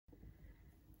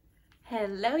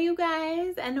Hello you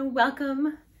guys, and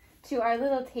welcome to our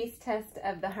little taste test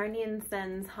of the Harney &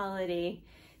 Sons holiday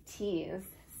teas.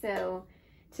 So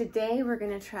today we're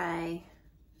gonna try,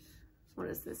 what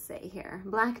does this say here?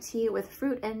 Black tea with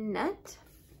fruit and nut.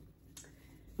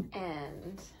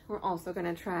 And we're also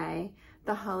gonna try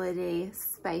the holiday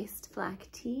spiced black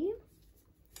tea.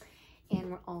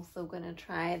 And we're also gonna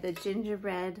try the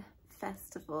gingerbread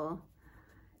festival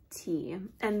tea.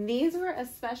 And these were a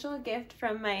special gift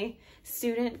from my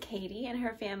student Katie and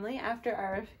her family after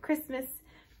our Christmas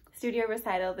studio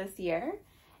recital this year.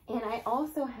 And I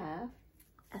also have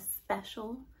a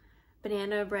special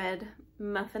banana bread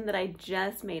muffin that I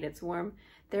just made. It's warm.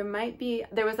 There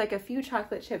was like a few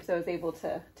chocolate chips I was able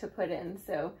to put in,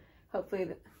 so hopefully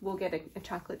we'll get a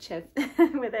chocolate chip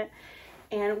with it.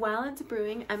 And while it's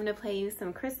brewing, I'm gonna play you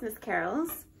some Christmas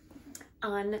carols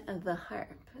on the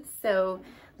harp. So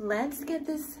let's get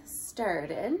this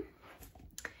started.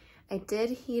 I did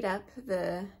heat up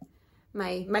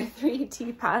my 3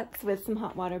 teapots with some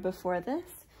hot water before this.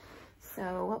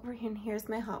 So what we're in, here's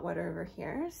my hot water over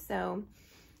here. So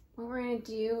what we're gonna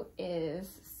do is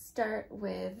start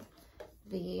with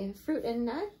the fruit and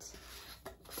nut.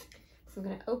 So I'm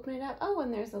gonna open it up. Oh,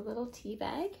 and there's a little tea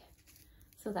bag.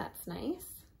 So that's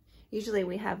nice. Usually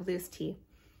we have loose tea.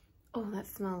 Oh, that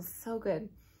smells so good.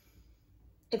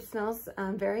 It smells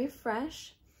very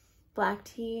fresh. Black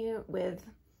tea with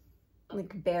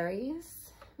like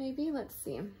berries, maybe. Let's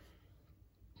see.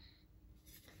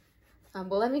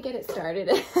 Well, let me get it started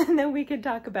and then we can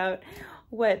talk about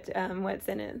what's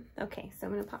in it. Okay, so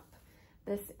I'm gonna pop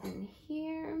this in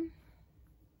here.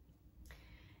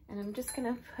 And I'm just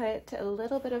gonna put a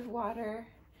little bit of water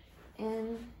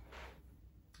in,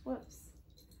 whoops,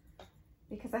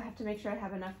 because I have to make sure I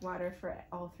have enough water for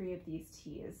all 3 of these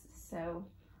teas. So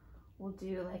we'll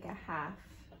do like a half,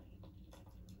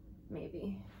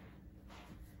 maybe.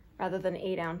 Rather than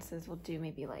 8 ounces, we'll do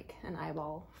maybe like an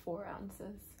eyeball, 4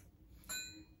 ounces.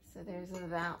 So there's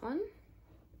that one.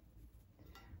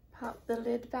 Pop the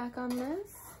lid back on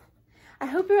this. I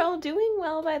hope you're all doing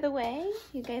well, by the way.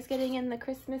 You guys getting in the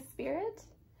Christmas spirit?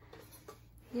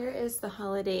 Here is the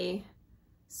holiday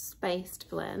spiced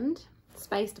blend,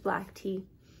 spiced black tea.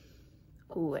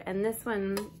 Ooh, and this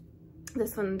one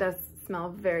does smell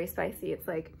very spicy. It's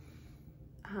like,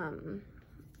 I'm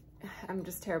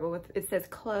just terrible with, it says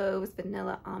cloves,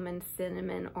 vanilla, almond,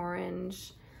 cinnamon,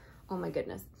 orange. Oh my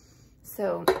goodness.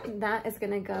 So that is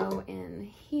gonna go in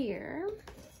here.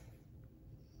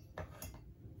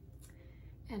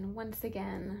 And once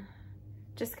again,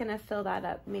 just gonna fill that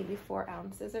up, maybe 4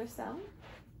 ounces or so.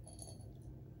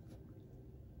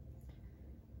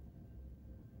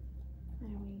 There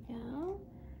we go.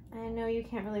 I know you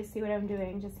can't really see what I'm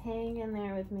doing. Just hang in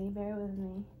there with me, bear with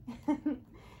me.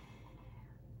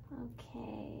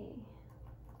 Okay,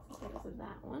 so there's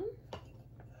that one.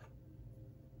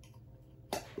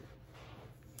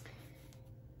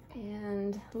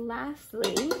 And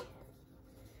lastly,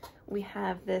 we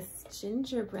have this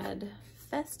gingerbread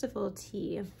festival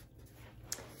tea.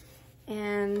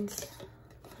 And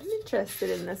I'm interested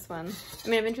in this one. I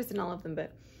mean, I'm interested in all of them,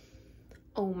 but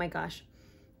oh my gosh,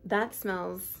 that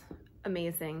smells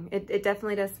amazing. It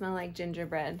definitely does smell like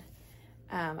gingerbread.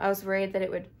 I was worried that it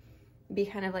would be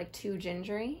kind of like too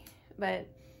gingery, but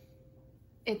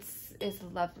it's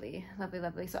lovely, lovely,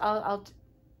 lovely. So I'll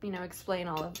you know, explain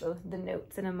all of the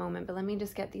notes in a moment, but let me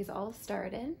just get these all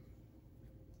started.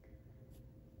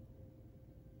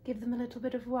 Give them a little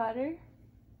bit of water.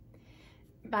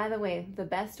 By the way, the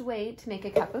best way to make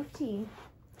a cup of tea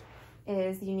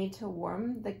is you need to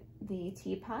warm the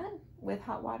teapot with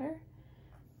hot water.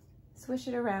 Swish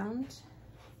it around.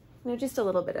 You know, just a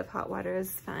little bit of hot water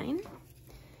is fine.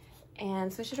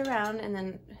 And swish it around and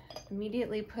then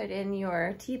immediately put in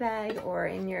your tea bag or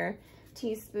in your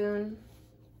teaspoon.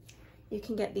 You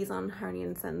can get these on Harney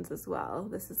 & Sons as well.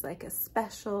 This is like a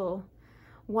special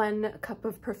 1 cup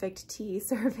of perfect tea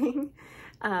serving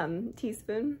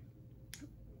teaspoon.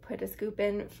 Put a scoop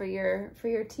in for your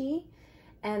tea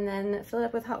and then fill it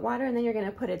up with hot water, and then you're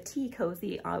gonna put a tea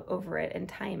cozy over it and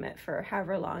time it for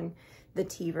however long the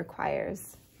tea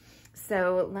requires.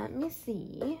 So let me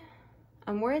see.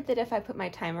 I'm worried that if I put my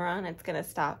timer on, it's gonna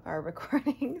stop our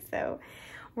recording. So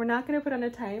we're not gonna put on a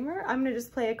timer. I'm gonna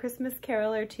just play a Christmas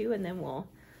carol or 2 and then we'll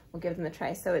give them a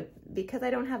try. So because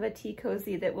I don't have a tea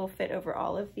cozy that will fit over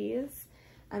all of these,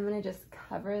 I'm gonna just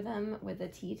cover them with a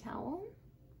tea towel.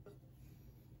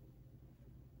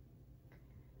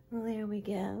 Well, there we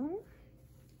go.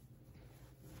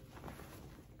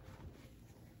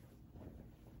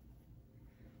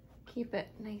 Keep it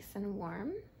nice and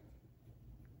warm.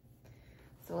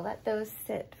 So we'll let those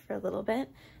sit for a little bit.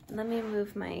 And let me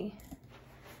move my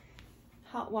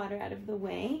hot water out of the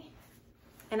way.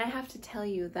 And I have to tell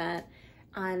you that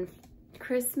on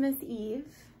Christmas Eve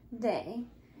day,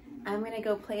 I'm gonna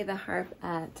go play the harp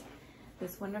at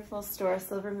this wonderful store,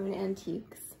 Silver Moon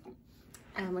Antiques,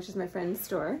 which is my friend's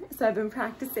store. So I've been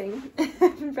practicing,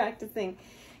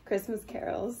 Christmas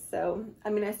carols. So, I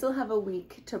mean, I still have a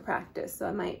week to practice, so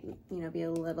I might, you know, be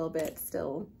a little bit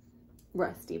still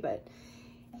rusty, but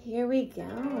here we go.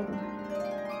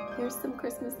 Here's some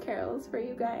Christmas carols for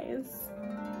you guys.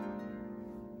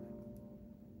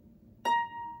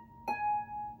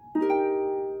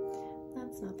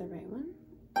 That's not the right one.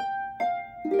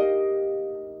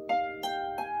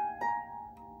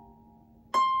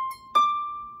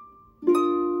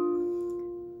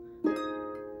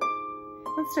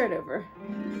 Let's start over.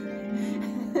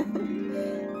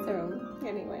 So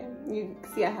anyway, you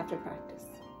see I have to practice.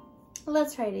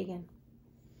 Let's try it again.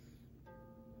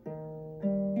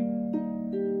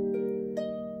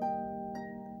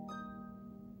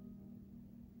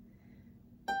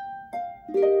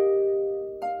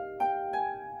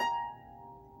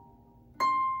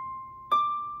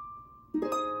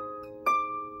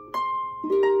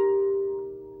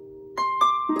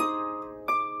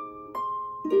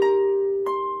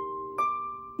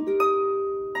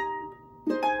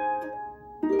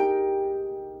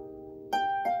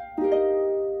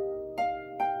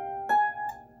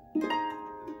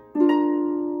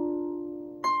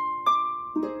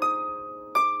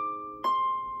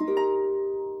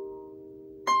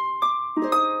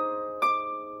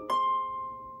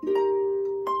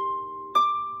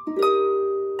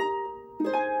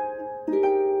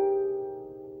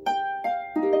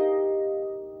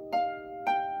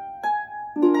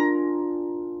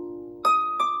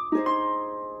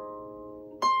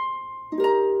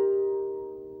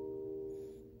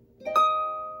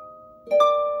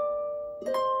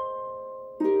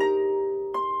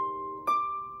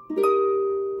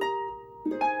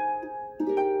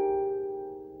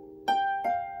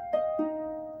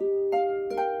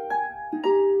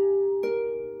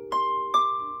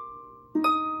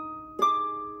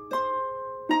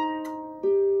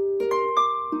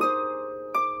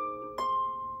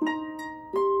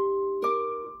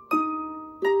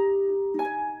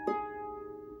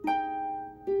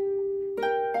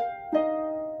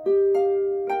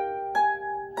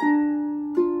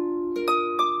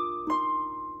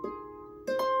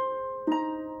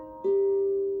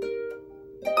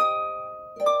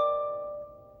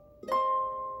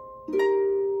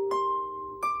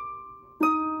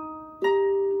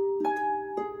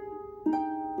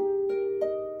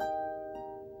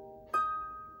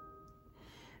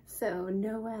 So,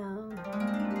 Noel.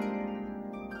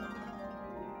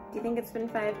 Do you think it's been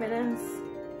 5 minutes?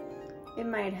 It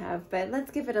might have, but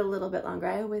let's give it a little bit longer.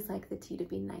 I always like the tea to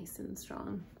be nice and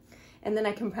strong. And then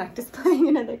I can practice playing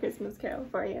another Christmas carol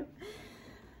for you.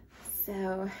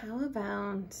 So, how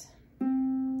about... I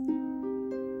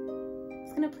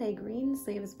was gonna play Green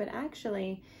Sleeves, but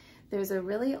actually, there's a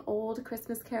really old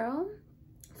Christmas carol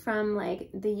from like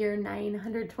the year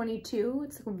 922.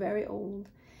 It's very old.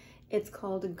 It's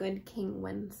called Good King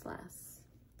Wenceslas.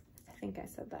 I think I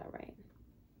said that right.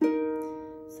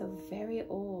 So very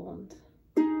old.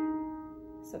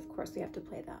 So of course we have to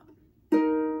play that.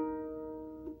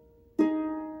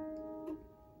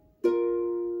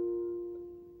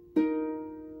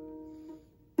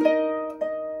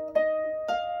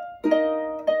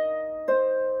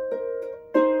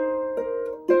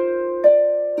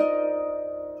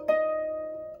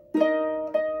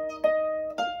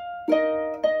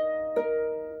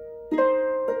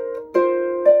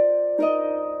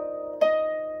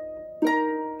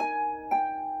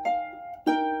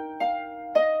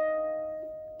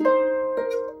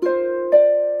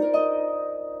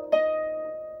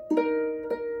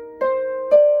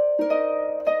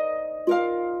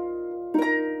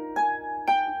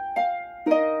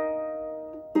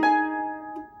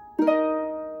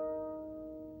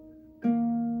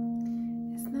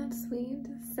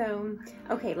 So,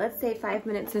 okay, let's say 5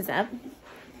 minutes is up.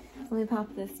 Let me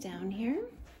pop this down here.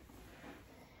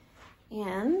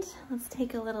 And let's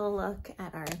take a little look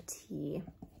at our tea.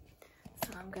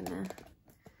 So I'm gonna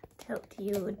tilt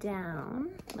you down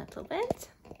a little bit.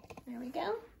 There we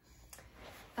go.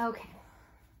 Okay.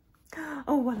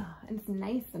 Oh, voila. It's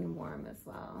nice and warm as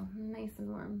well. Nice and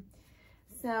warm.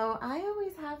 So I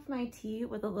always have my tea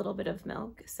with a little bit of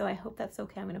milk. So I hope that's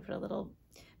okay. I'm gonna put a little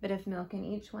bit of milk in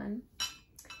each one.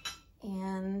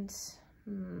 And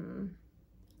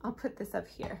I'll put this up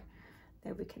here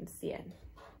that we can see it.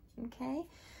 Okay,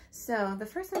 so the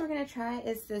first one we're gonna try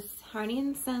is this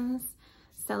Harney & Sons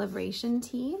celebration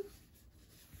tea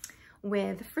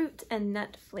with fruit and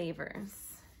nut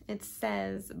flavors. It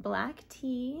says black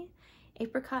tea,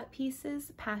 apricot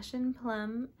pieces, passion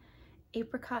plum,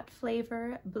 apricot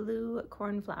flavor, blue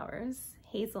cornflowers,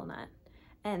 hazelnut,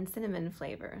 and cinnamon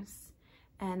flavors.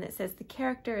 And it says the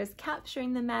character is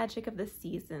capturing the magic of the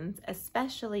seasons,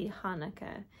 especially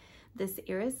Hanukkah. This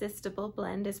irresistible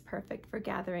blend is perfect for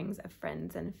gatherings of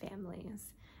friends and families.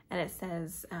 And it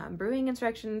says brewing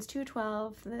instructions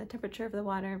 212, the temperature of the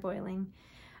water boiling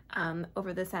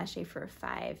over the sachet for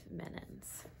 5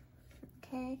 minutes.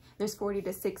 Okay, there's 40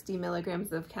 to 60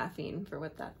 milligrams of caffeine for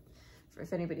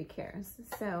if anybody cares.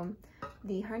 So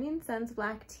the Harney & Sons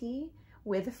black tea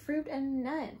with fruit and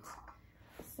nut.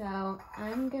 So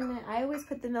I always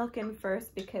put the milk in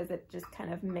first because it just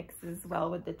kind of mixes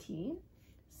well with the tea.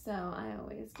 So I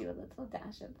always do a little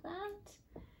dash of that.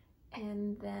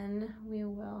 And then we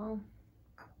will,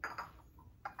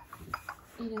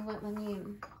 you know what, let me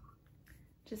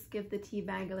just give the tea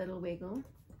bag a little wiggle.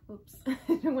 Oops, I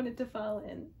don't want it to fall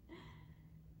in.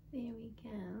 There we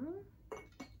go.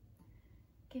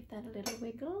 Give that a little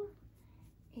wiggle.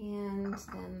 And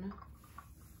then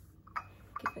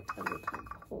give it a little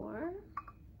pour.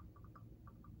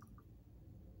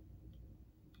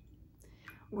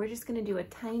 We're just gonna do a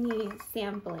tiny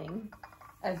sampling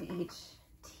of each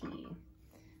tea.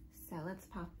 So let's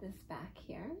pop this back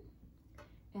here.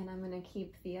 And I'm gonna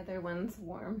keep the other ones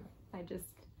warm by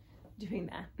just doing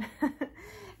that.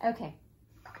 Okay,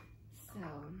 so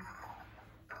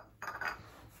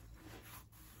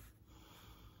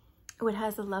it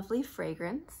has a lovely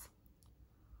fragrance.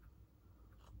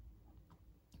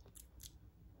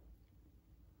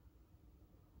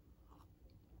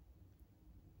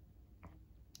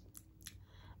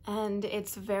 And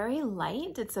it's very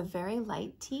light. It's a very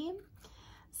light tea.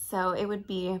 So it would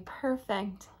be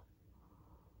perfect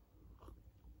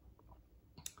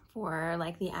for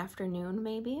like the afternoon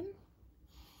maybe.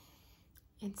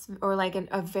 Or like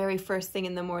a very first thing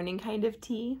in the morning kind of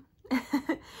tea.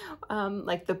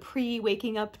 Like the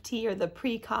pre-waking up tea or the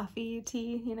pre-coffee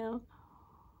tea, you know.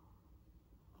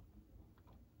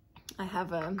 I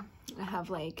have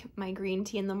like my green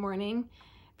tea in the morning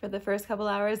for the first couple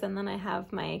hours, and then I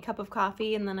have my cup of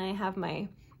coffee, and then I have my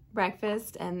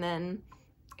breakfast, and then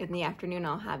in the afternoon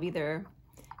I'll have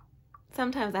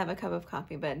sometimes I have a cup of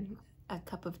coffee, but a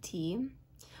cup of tea,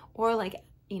 or like,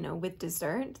 you know, with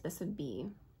dessert, this would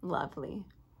be lovely.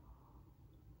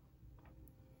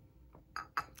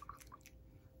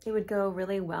 It would go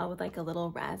really well with like a little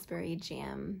raspberry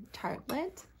jam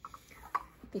tartlet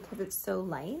because it's so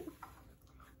light,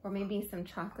 or maybe some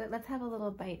chocolate. Let's have a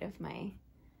little bite of my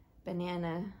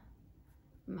banana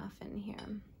muffin here.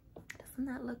 Doesn't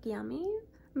that look yummy?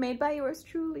 Made by yours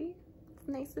truly. It's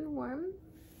nice and warm.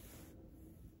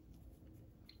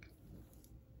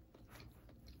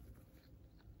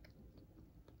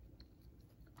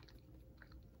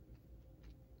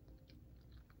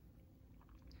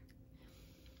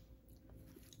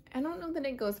 I don't know that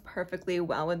it goes perfectly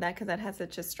well with that because that has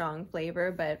such a strong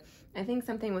flavor, but I think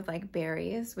something with like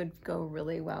berries would go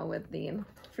really well with the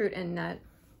fruit and nut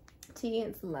tea.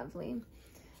 It's lovely.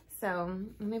 So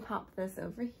let me pop this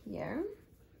over here.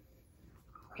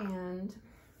 And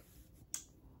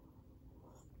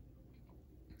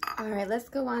all right, let's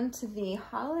go on to the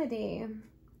holiday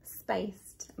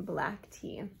spiced black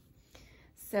tea.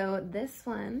 So this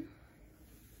one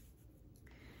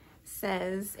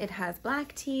says it has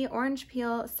black tea, orange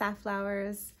peel,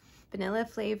 safflowers, vanilla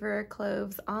flavor,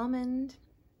 cloves, almond,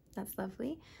 that's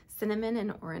lovely, cinnamon,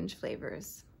 and orange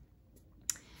flavors.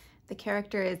 The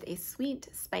character is a sweet,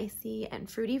 spicy,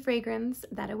 and fruity fragrance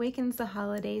that awakens the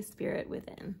holiday spirit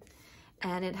within.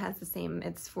 And it has the same,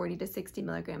 it's 40 to 60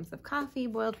 milligrams of coffee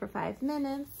boiled for 5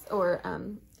 minutes, or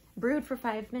brewed for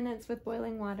 5 minutes with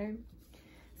boiling water.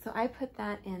 So I put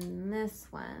that in this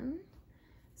one.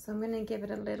 So I'm gonna give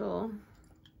it a little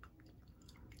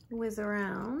whiz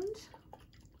around.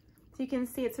 So you can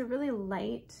see it's a really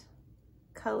light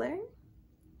color.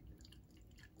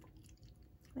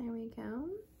 There we go.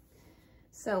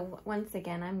 So once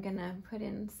again, I'm gonna put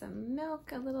in some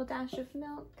milk, a little dash of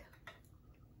milk.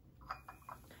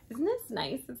 Isn't this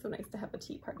nice? It's so nice to have a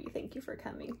tea party. Thank you for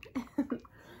coming.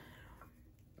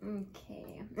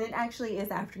 Okay, it actually is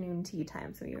afternoon tea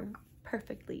time, so you're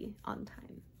perfectly on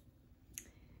time.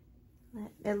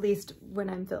 At least when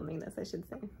I'm filming this, I should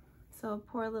say. So I'll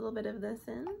pour a little bit of this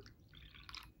in.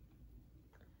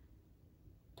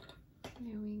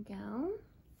 There we go.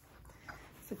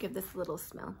 So give this a little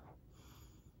smell.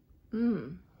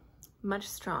 Much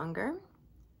stronger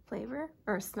flavor,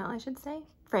 or smell I should say,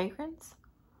 fragrance.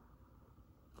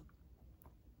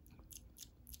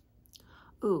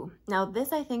 Ooh, now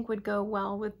this I think would go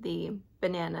well with the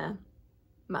banana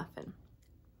muffin.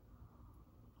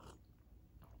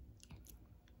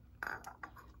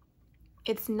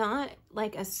 It's not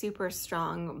like a super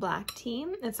strong black tea.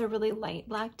 It's a really light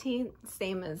black tea,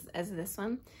 same as this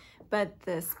one, but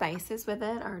the spices with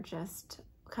it are just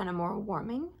kind of more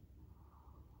warming.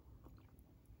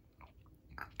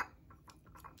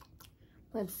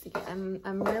 Let's see, I'm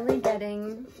really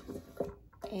getting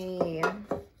a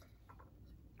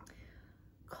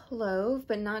clove,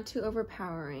 but not too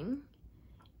overpowering.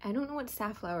 I don't know what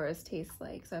safflowers taste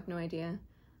like, so I have no idea.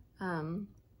 A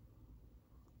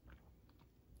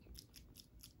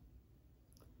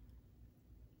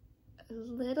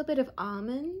little bit of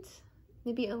almond,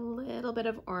 maybe a little bit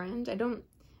of orange. I don't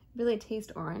really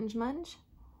taste orange much.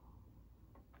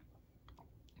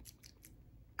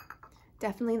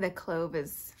 Definitely the clove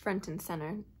is front and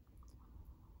center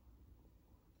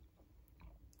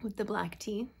with the black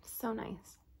tea. So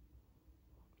nice.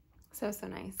 So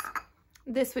nice.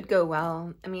 This would go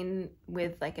well, I mean,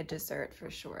 with like a dessert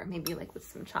for sure. Maybe like with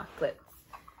some chocolates.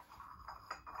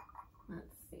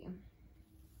 Let's see.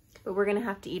 But we're gonna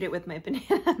have to eat it with my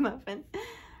banana muffin.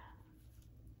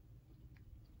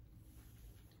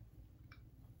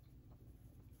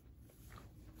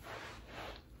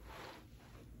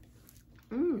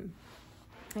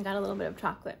 I got a little bit of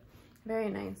chocolate. Very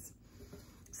nice.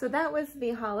 So that was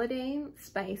the holiday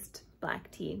spiced black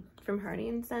tea from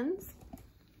Harney & Sons.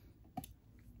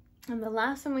 And the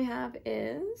last one we have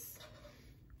is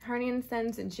Harney &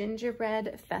 Sons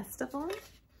Gingerbread Festival.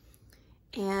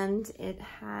 And it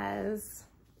has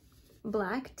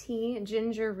black tea,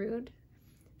 ginger root,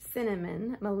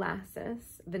 cinnamon,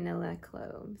 molasses, vanilla,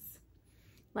 cloves.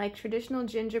 Like traditional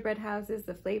gingerbread houses,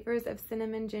 the flavors of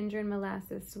cinnamon, ginger, and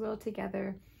molasses swirl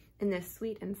together in this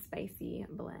sweet and spicy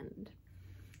blend.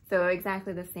 So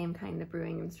exactly the same kind of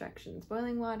brewing instructions.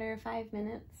 Boiling water, 5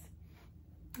 minutes.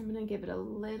 I'm gonna give it a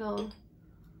little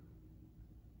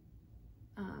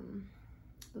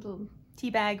tea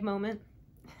bag moment.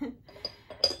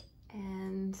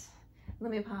 And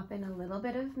let me pop in a little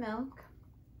bit of milk.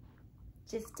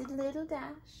 Just a little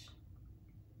dash.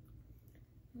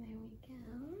 There we go.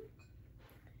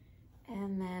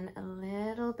 And then a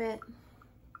little bit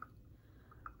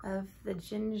of the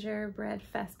Gingerbread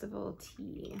Festival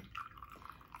tea.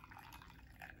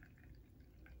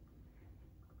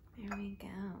 There we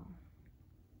go.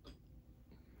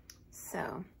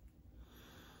 So,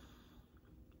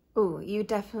 ooh, you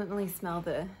definitely smell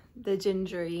the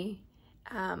gingery,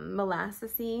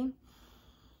 molassesy-ness.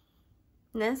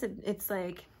 It's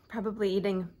like probably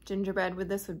eating gingerbread with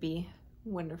this would be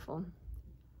wonderful.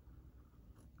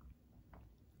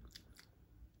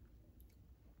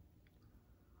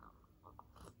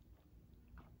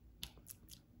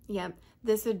 Yeah,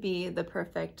 this would be the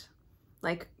perfect,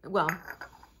 like, well,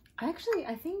 actually,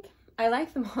 I think I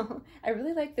like them all. I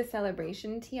really like the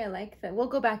celebration tea. I like that. We'll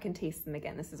go back and taste them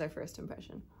again. This is our first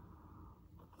impression.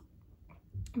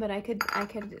 But I could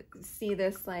see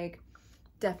this like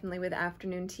definitely with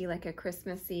afternoon tea, like a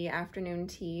Christmassy afternoon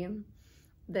tea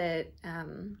that,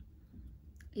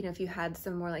 you know, if you had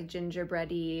some more like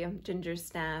gingerbready, ginger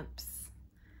snaps,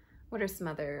 what are some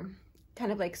other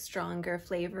kind of like stronger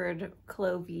flavored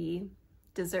clovey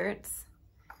desserts?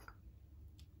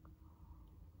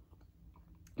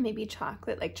 Maybe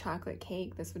chocolate, like chocolate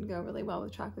cake. This would go really well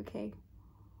with chocolate cake.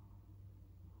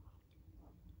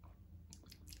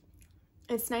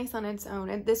 It's nice on its own.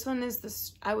 And this one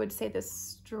is, I would say, the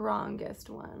strongest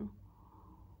one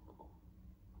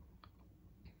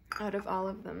out of all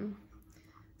of them.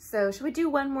 So should we do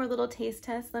one more little taste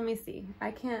test? Let me see.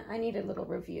 I need a little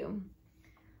review.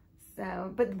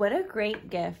 So, but what a great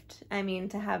gift. I mean,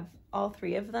 to have all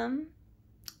three of them.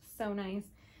 So nice.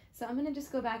 So I'm gonna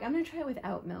just go back. I'm gonna try it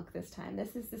without milk this time.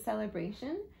 This is the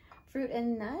Celebration Fruit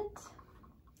and Nut.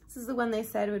 This is the one they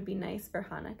said would be nice for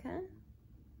Hanukkah.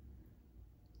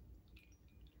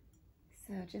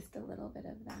 So just a little bit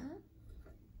of that.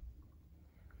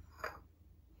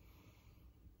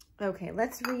 Okay,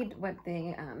 let's read what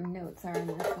the notes are in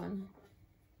this one.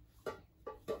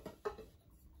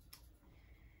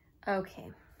 Okay,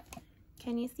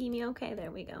 can you see me okay?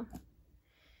 There we go.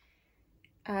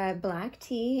 Black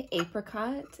tea,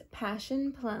 apricot,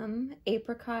 passion plum,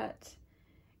 apricot,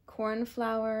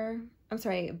 cornflower,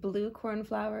 blue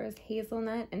cornflowers,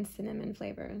 hazelnut, and cinnamon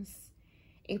flavors.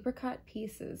 Apricot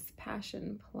pieces,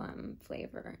 passion plum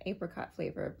flavor, apricot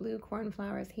flavor, blue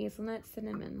cornflowers, hazelnut,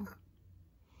 cinnamon.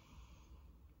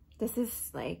 This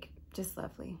is like just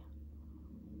lovely.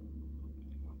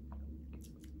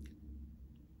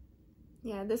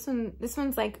 Yeah, this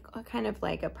one's like kind of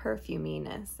like a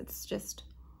perfumey-ness. It's just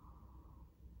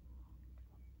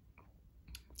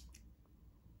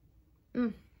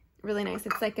Really nice.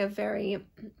 It's like a very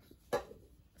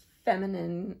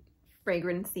feminine,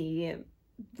 fragrancy,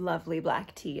 lovely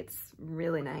black tea. It's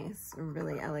really nice,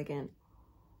 really elegant.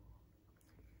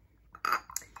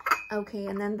 Okay,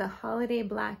 and then the Holiday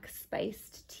Black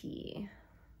Spiced Tea.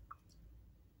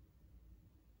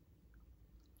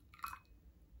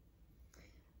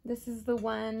 This is the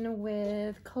one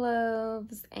with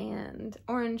cloves and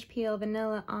orange peel,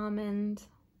 vanilla, almond.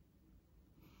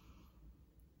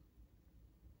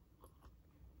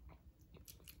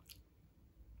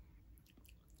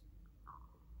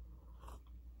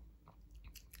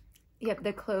 Yep,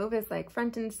 the clove is like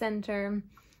front and center,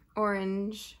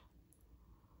 orange.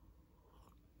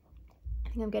 I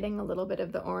think I'm getting a little bit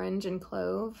of the orange and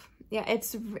clove. Yeah,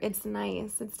 it's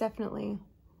nice. It's definitely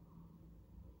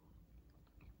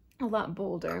a lot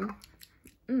bolder.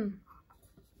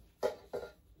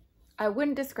 I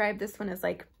wouldn't describe this one as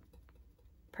like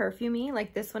perfumey.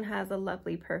 Like this one has a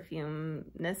lovely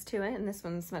perfumeness to it, and this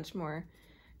one's much more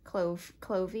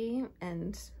clovey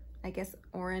and I guess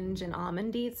orange and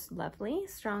almondy. It's lovely,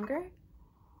 stronger.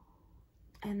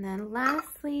 And then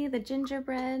lastly, the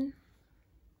Gingerbread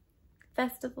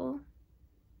Festival.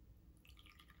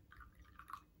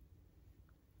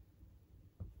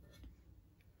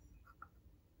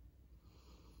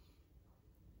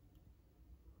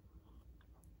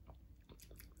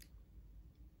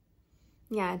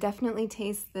 Yeah, definitely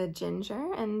taste the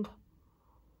ginger and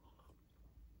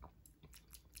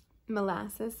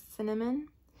molasses, cinnamon.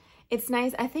 It's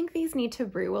nice. I think these need to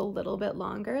brew a little bit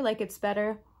longer. Like it's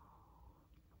better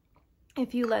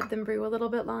if you let them brew a little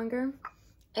bit longer.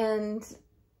 And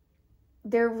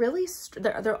they're really,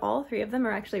 they're all three of them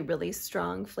are actually really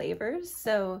strong flavors.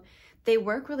 So they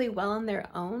work really well on their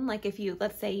own. Like if you,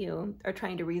 let's say you are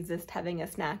trying to resist having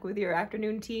a snack with your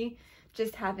afternoon tea,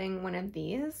 just having one of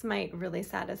these might really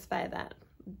satisfy that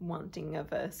wanting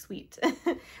of a sweet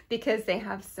because they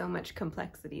have so much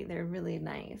complexity. They're really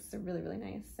nice. They're really, really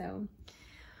nice. So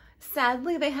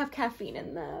sadly, they have caffeine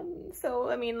in them. So,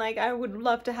 I mean, like I would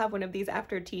love to have one of these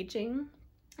after teaching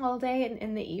all day and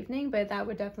in the evening, but that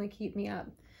would definitely keep me up.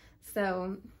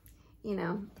 So, you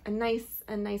know, a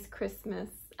nice Christmas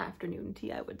afternoon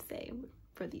tea, I would say,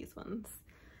 for these ones.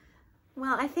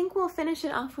 Well, I think we'll finish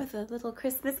it off with a little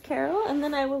Christmas carol and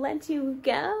then I will let you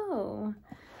go.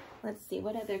 Let's see,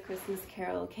 what other Christmas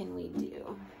carol can we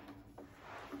do?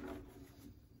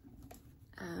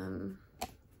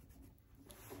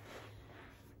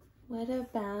 What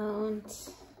about, I'm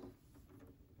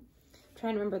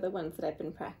trying to remember the ones that I've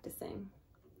been practicing.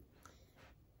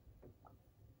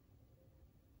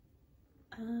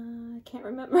 I can't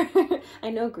remember. I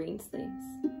know Green Sleeves.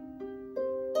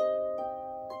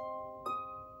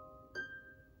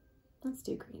 Let's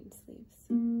do Green Sleeves.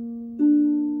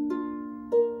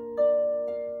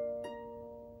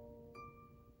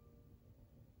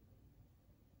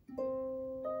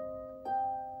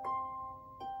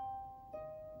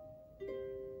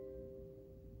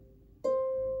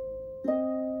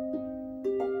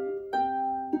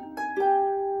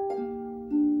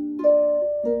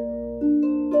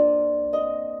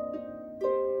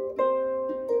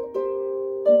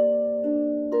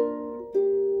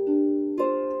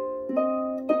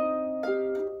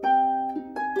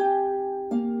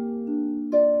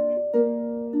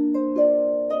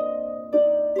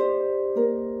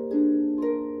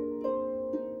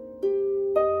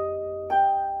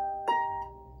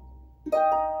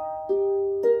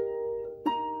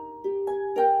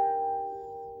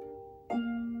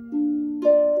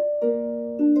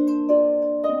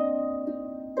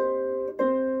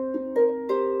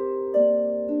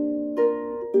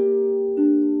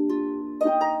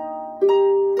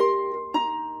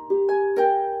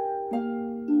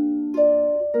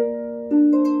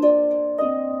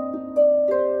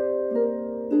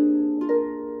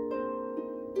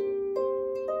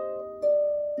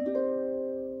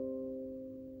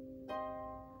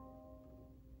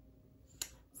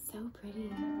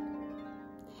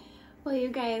 Well, you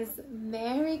guys,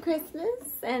 Merry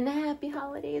Christmas and Happy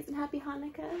Holidays and Happy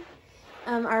Hanukkah.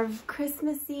 Our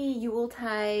Christmassy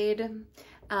Yuletide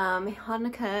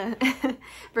Hanukkah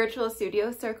virtual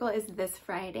studio circle is this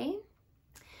Friday.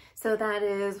 So that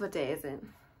is, what day is it?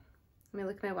 Let me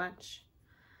look at my watch.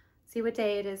 See what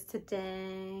day it is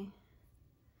today.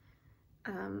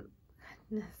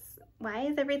 Goodness, why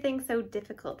is everything so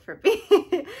difficult for me?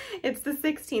 It's the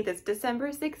 16th, it's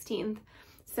December 16th.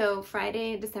 So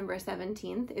Friday, December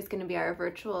 17th is going to be our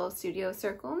virtual studio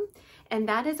circle, and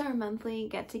that is our monthly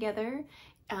get-together.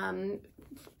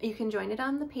 You can join it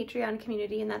on the Patreon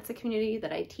community, and that's a community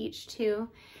that I teach to.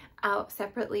 out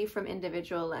separately from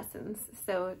individual lessons.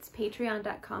 So it's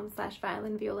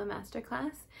patreon.com/violin viola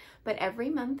masterclass. But every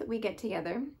month we get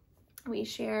together, we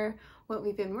share what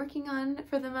we've been working on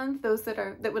for the month. Those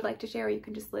that would like to share, you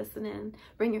can just listen and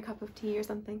bring your cup of tea or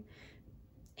something.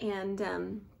 And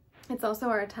it's also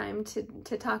our time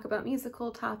to talk about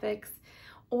musical topics,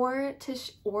 or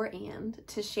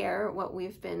to share what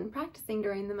we've been practicing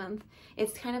during the month.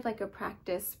 It's kind of like a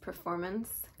practice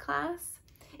performance class.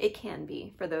 It can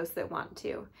be for those that want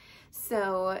to.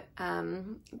 So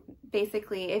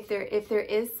basically, if there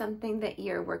is something that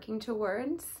you're working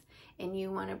towards and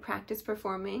you want to practice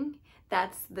performing,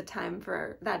 that's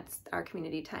our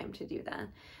community time to do that.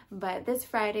 But this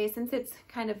Friday, since it's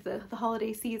kind of the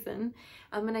holiday season,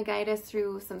 I'm going to guide us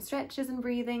through some stretches and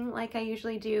breathing like I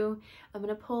usually do. I'm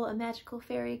going to pull a magical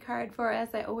fairy card for us.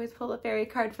 I always pull a fairy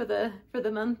card for the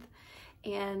month,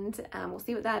 and we'll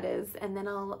see what that is. And then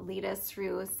I'll lead us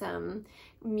through some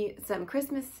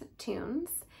Christmas tunes.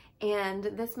 And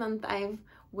this month I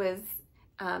was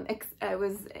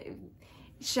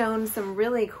shown some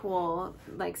really cool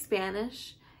like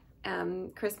Spanish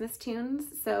Christmas tunes.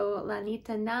 So La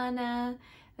Nita Nana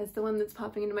is the one that's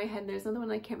popping into my head. There's another one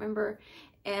I can't remember.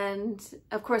 And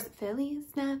of course, Feliz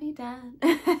Navidad.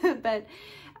 But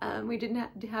we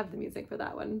didn't have the music for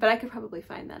that one, but I could probably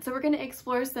find that. So we're going to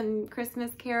explore some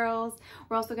Christmas carols.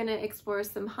 We're also going to explore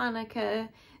some Hanukkah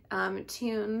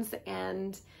tunes,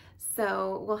 and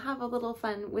so we'll have a little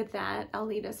fun with that. I'll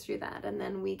lead us through that, and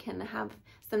then we can have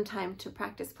some time to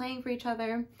practice playing for each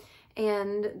other.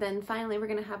 And then finally, we're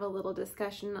going to have a little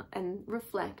discussion and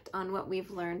reflect on what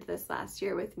we've learned this last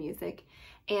year with music,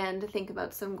 and think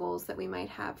about some goals that we might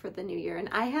have for the new year. And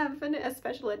I have a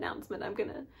special announcement I'm going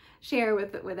to share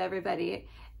with everybody,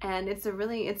 and it's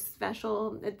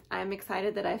special. I'm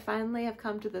excited that I finally have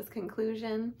come to this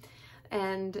conclusion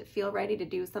and feel ready to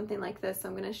do something like this. So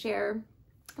I'm going to share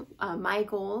my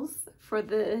goals for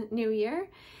the new year,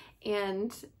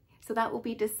 and so that will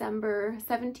be December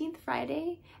 17th,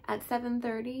 Friday at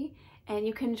 7:30, and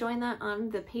you can join that on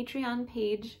the Patreon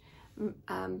page,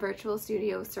 Virtual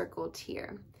Studio Circle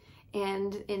tier.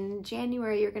 And in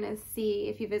January, you're going to see,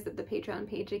 if you visit the Patreon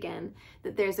page again,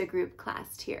 that there's a group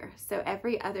class tier. So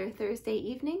every other Thursday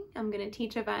evening, I'm going to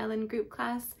teach a violin group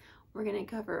class. We're going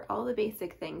to cover all the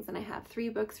basic things, and I have 3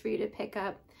 books for you to pick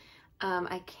up. I'm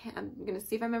going to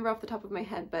see if I remember off the top of my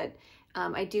head, but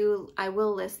I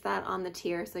will list that on the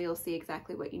tier, so you'll see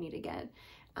exactly what you need to get.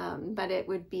 But it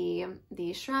would be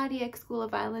the Schradiak School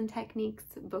of Violin Techniques,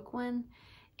 Book 1,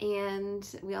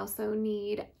 and we also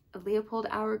need a Leopold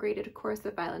Auer Graded Course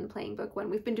of Violin Playing, Book 1.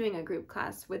 We've been doing a group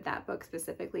class with that book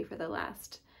specifically for the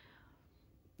last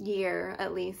year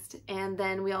at least. And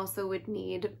then we also would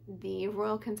need the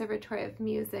Royal Conservatory of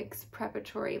Music's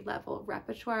preparatory level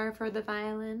repertoire for the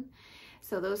violin.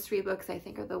 So those 3 books I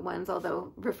think are the ones,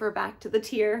 although refer back to the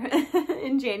tier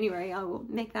in January. I will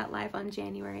make that live on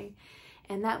January.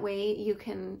 And that way you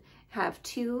can have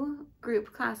 2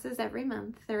 group classes every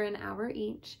month. They're an hour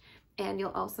each. And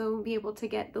you'll also be able to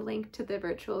get the link to the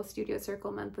Virtual Studio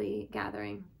Circle monthly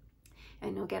gathering.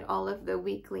 And you'll get all of the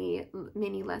weekly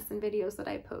mini lesson videos that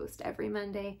I post every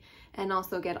Monday, and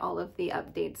also get all of the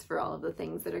updates for all of the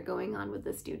things that are going on with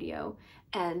the studio,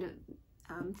 and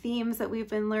themes that we've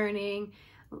been learning,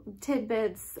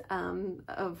 tidbits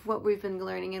of what we've been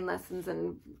learning in lessons,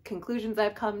 and conclusions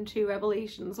I've come to,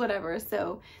 revelations, whatever.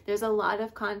 So there's a lot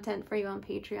of content for you on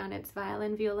Patreon. It's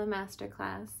Violin Viola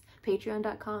Masterclass.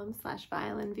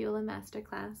 Patreon.com/Violin Viola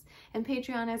Masterclass. And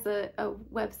Patreon is a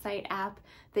website app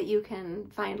that you can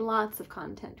find lots of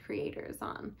content creators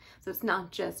on. So it's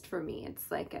not just for me. It's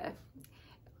like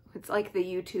the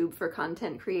YouTube for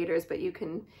content creators, but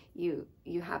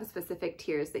you have specific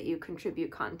tiers that you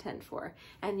contribute content for,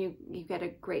 and you get a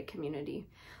great community.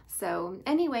 So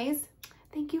anyways,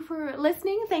 thank you for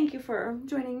listening. Thank you for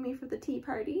joining me for the tea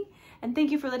party. And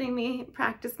thank you for letting me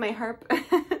practice my harp.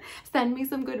 Send me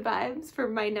some good vibes for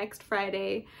my next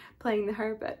Friday playing the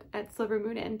harp at Silver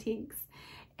Moon Antiques.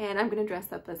 And I'm going to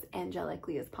dress up as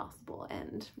angelically as possible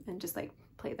and just like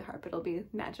play the harp. It'll be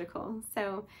magical.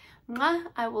 So mwah,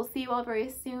 I will see you all very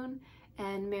soon.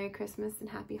 And Merry Christmas and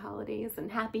Happy Holidays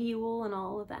and Happy Yule and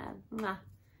all of that. Mwah.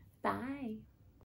 Bye.